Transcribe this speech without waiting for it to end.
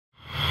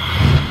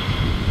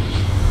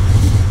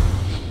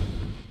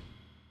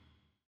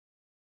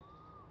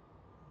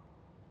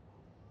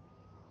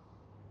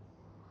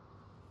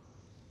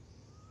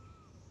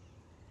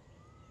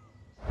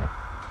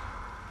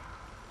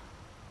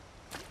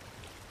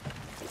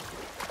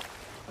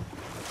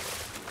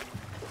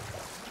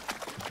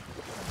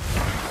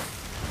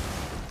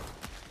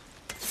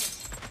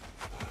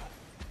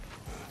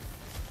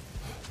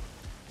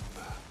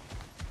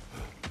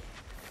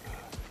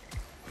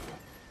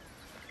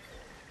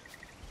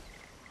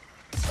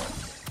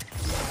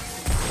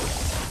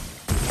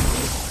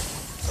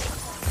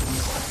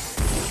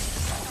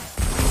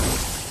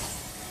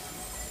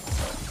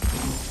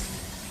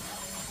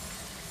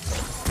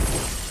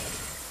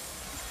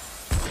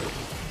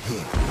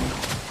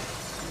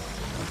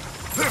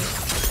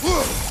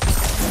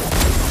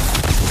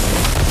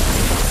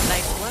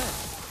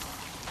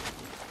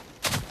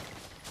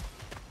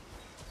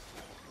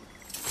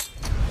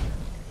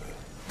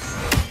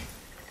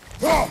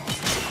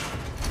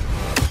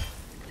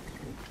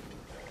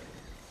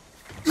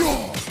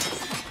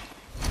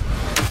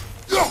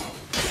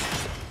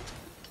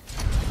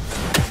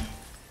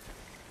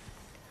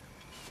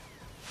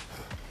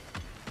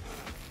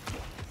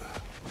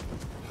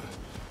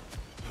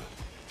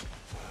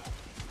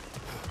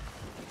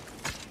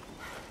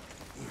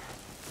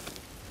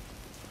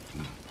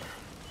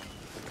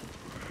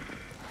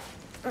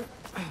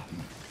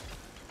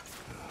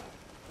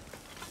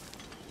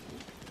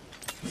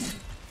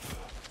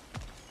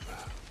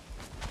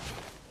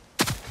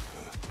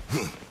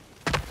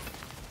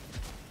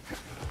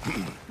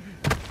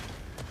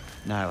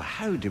Now,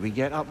 how do we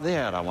get up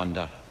there, I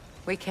wonder?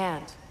 We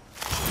can't.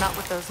 Not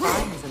with those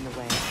vines in the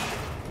way.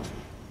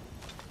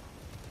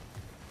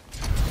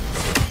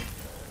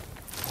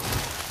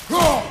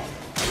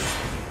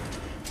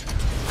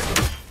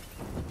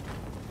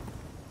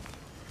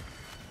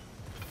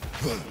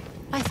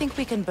 I think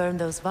we can burn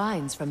those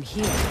vines from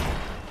here.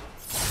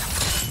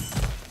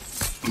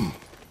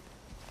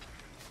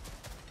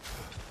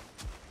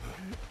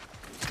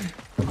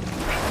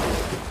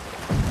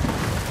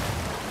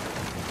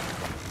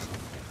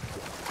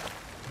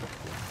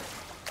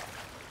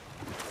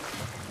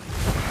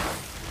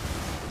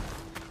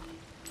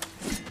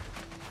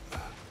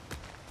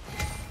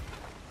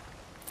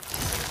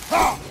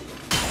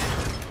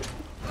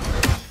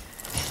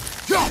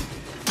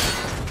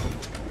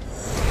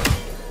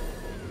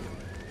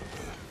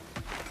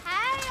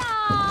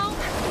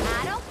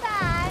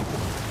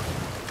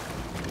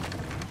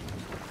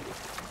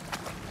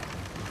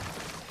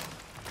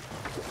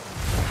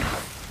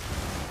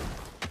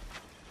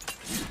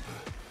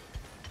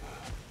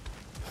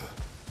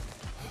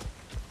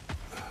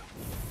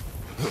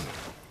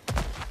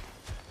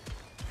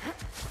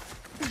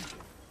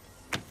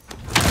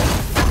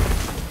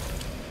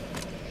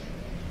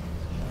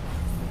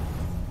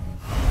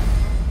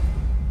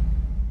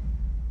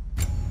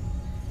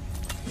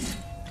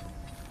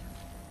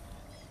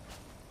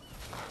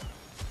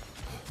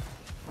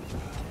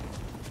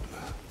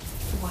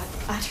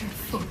 Utter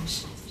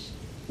foolishness.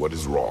 What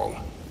is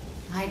wrong?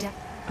 I don't...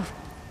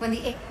 When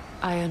the...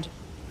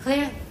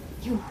 Clear,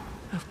 you...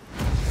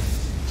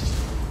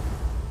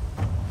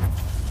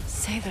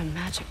 Say their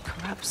magic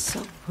corrupts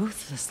so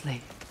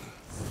ruthlessly.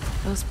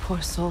 Those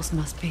poor souls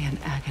must be in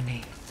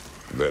agony.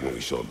 Then we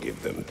shall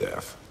give them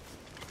death.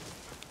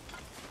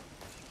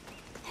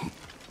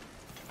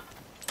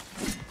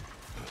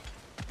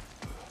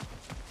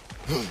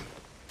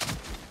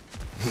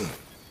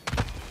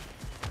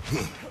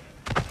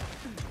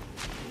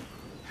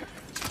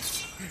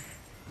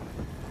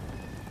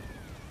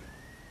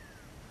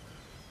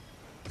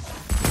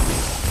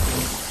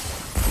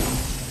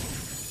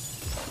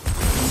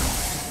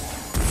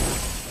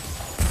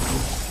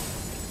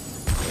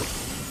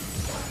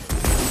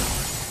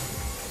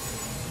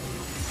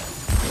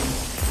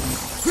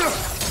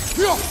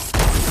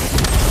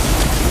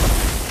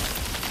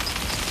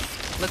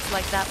 Looks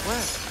like that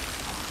worked.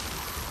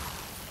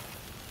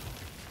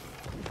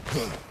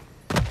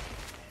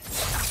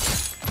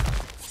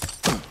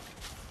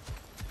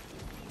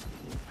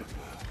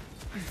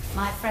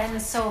 My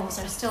friends' souls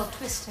are still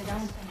twisted,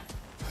 aren't they?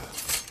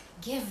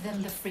 Give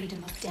them the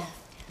freedom of death.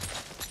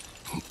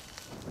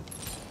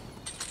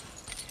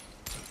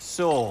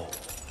 So,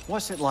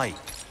 what's it like,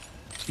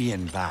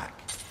 being back?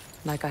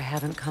 Like I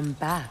haven't come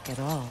back at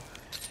all.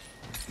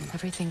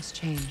 Everything's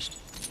changed.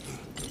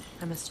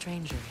 I'm a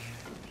stranger here.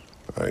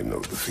 I know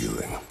the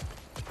feeling.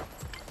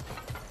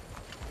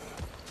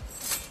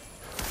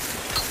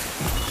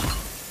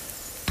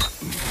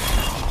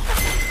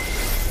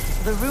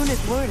 The runic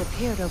word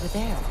appeared over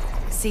there.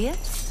 See it?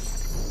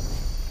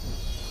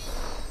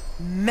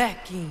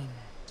 Mecking.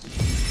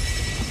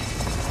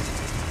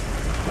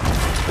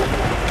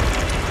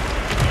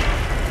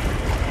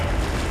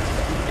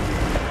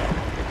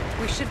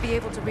 We should be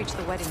able to reach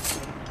the wedding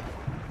soon.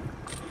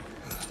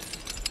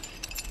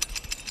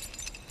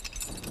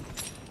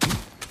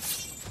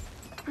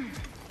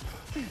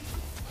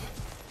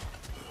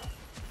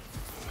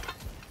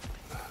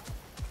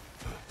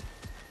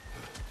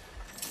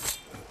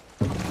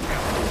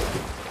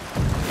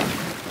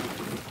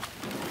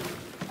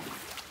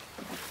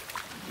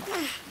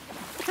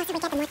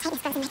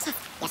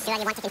 Sure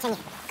you want to continue?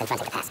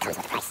 Confronting the past comes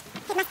with a price.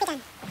 It must be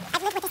done.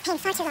 I've lived with this pain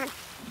far too long.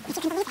 If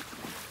you can believe it.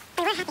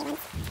 We were happy once.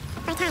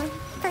 For a time,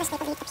 foolishly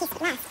believed the peace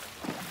would last.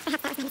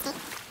 Perhaps that was my mistake.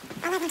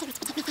 All I wanted was to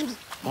protect my family.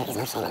 There is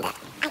no shame in that.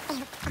 I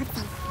failed, all the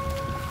same.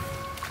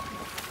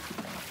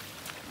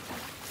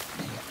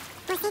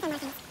 More say than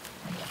Martins.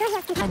 Who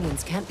heals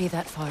Companions can't be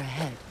that far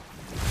ahead.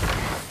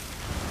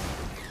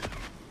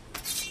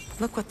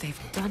 Look what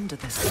they've done to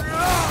this.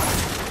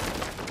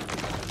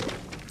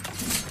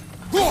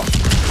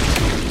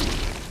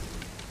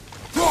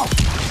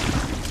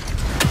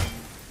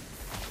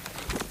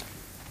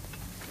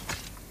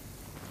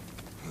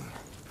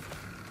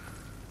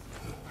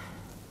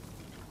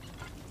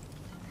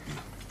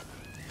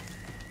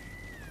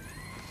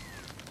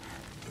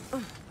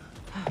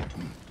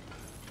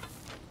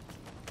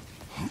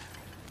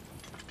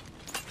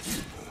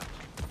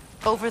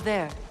 Over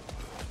there.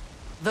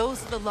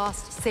 Those the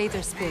lost say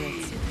their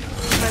spirits.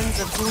 Friends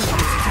of whom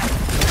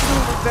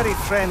Don't look very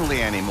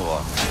friendly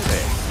anymore, do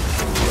they?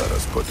 Let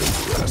us put them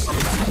to rest.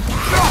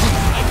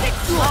 It's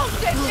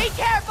explosive! Be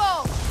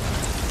careful!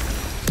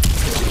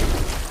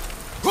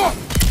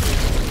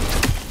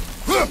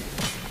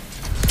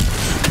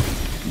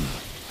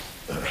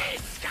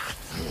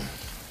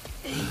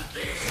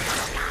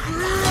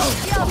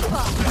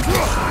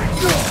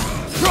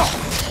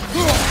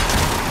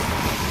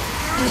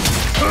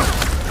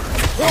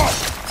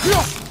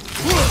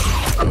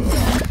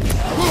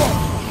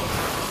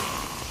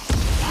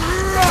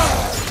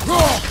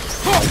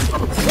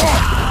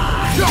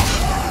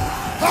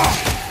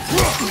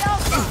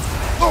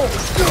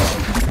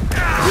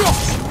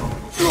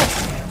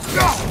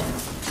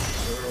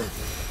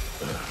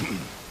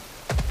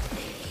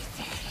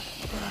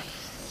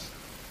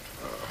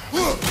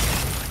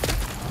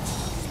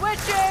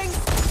 Switching!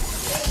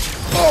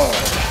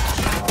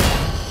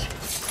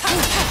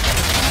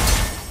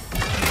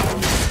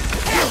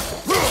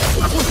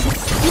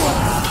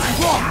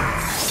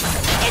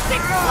 It's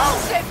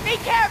explosive! Be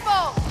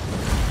careful!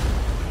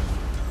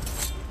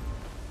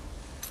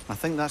 I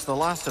think that's the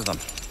last of them.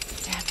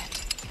 Damn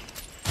it.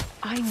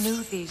 I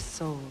knew these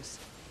souls.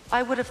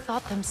 I would have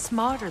thought them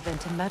smarter than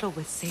to meddle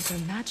with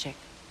saber magic.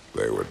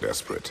 They were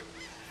desperate.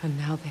 And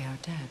now they are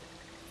dead.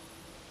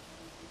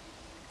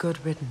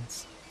 Good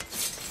riddance.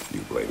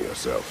 You blame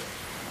yourself.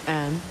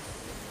 And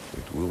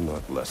It will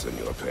not lessen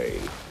your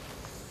pain.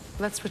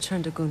 let's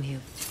return to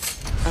Gunhild.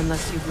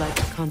 Unless you'd like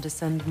to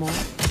condescend more.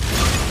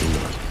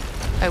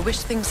 I wish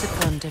things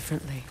had gone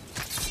differently.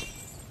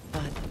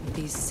 But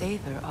these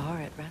Saber are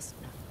at rest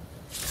now.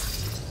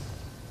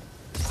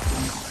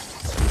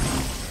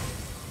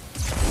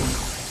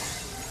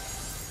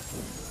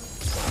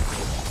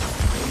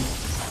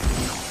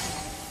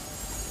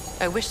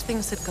 I wish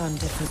things had gone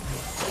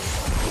differently.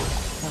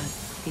 But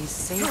these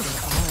Saber are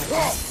at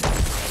rest now.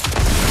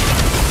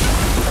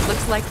 It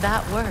looks like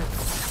that worked.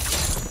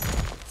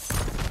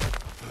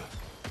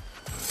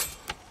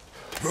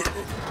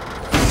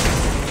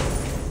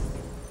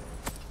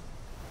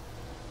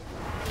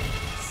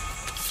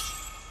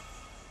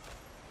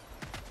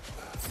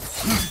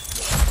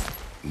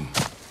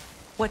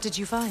 What did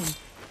you find?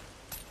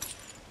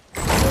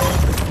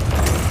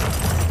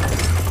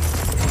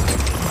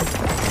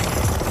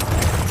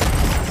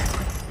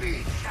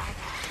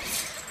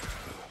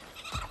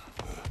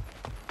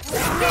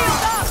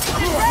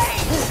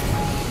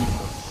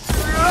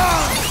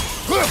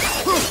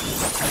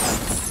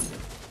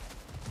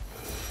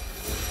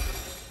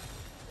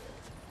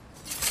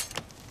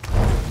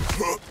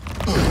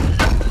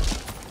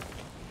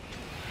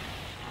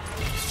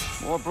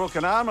 More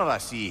broken armor, I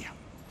see.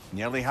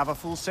 Nearly have a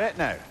full set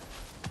now.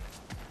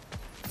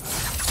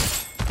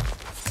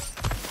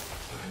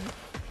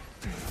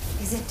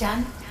 Is it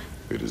done?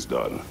 It is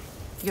done.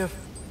 You're...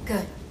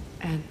 Good.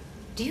 and...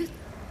 Do you...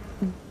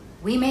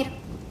 We made...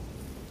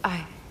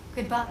 I...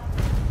 Goodbye.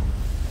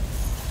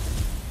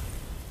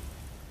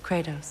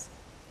 Kratos.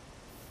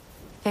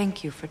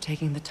 Thank you for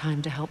taking the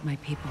time to help my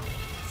people.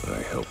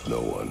 I helped no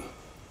one.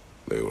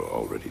 They were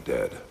already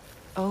dead.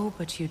 Oh,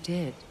 but you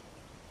did.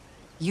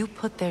 You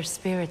put their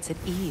spirits at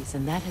ease,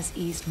 and that has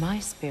eased my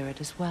spirit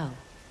as well.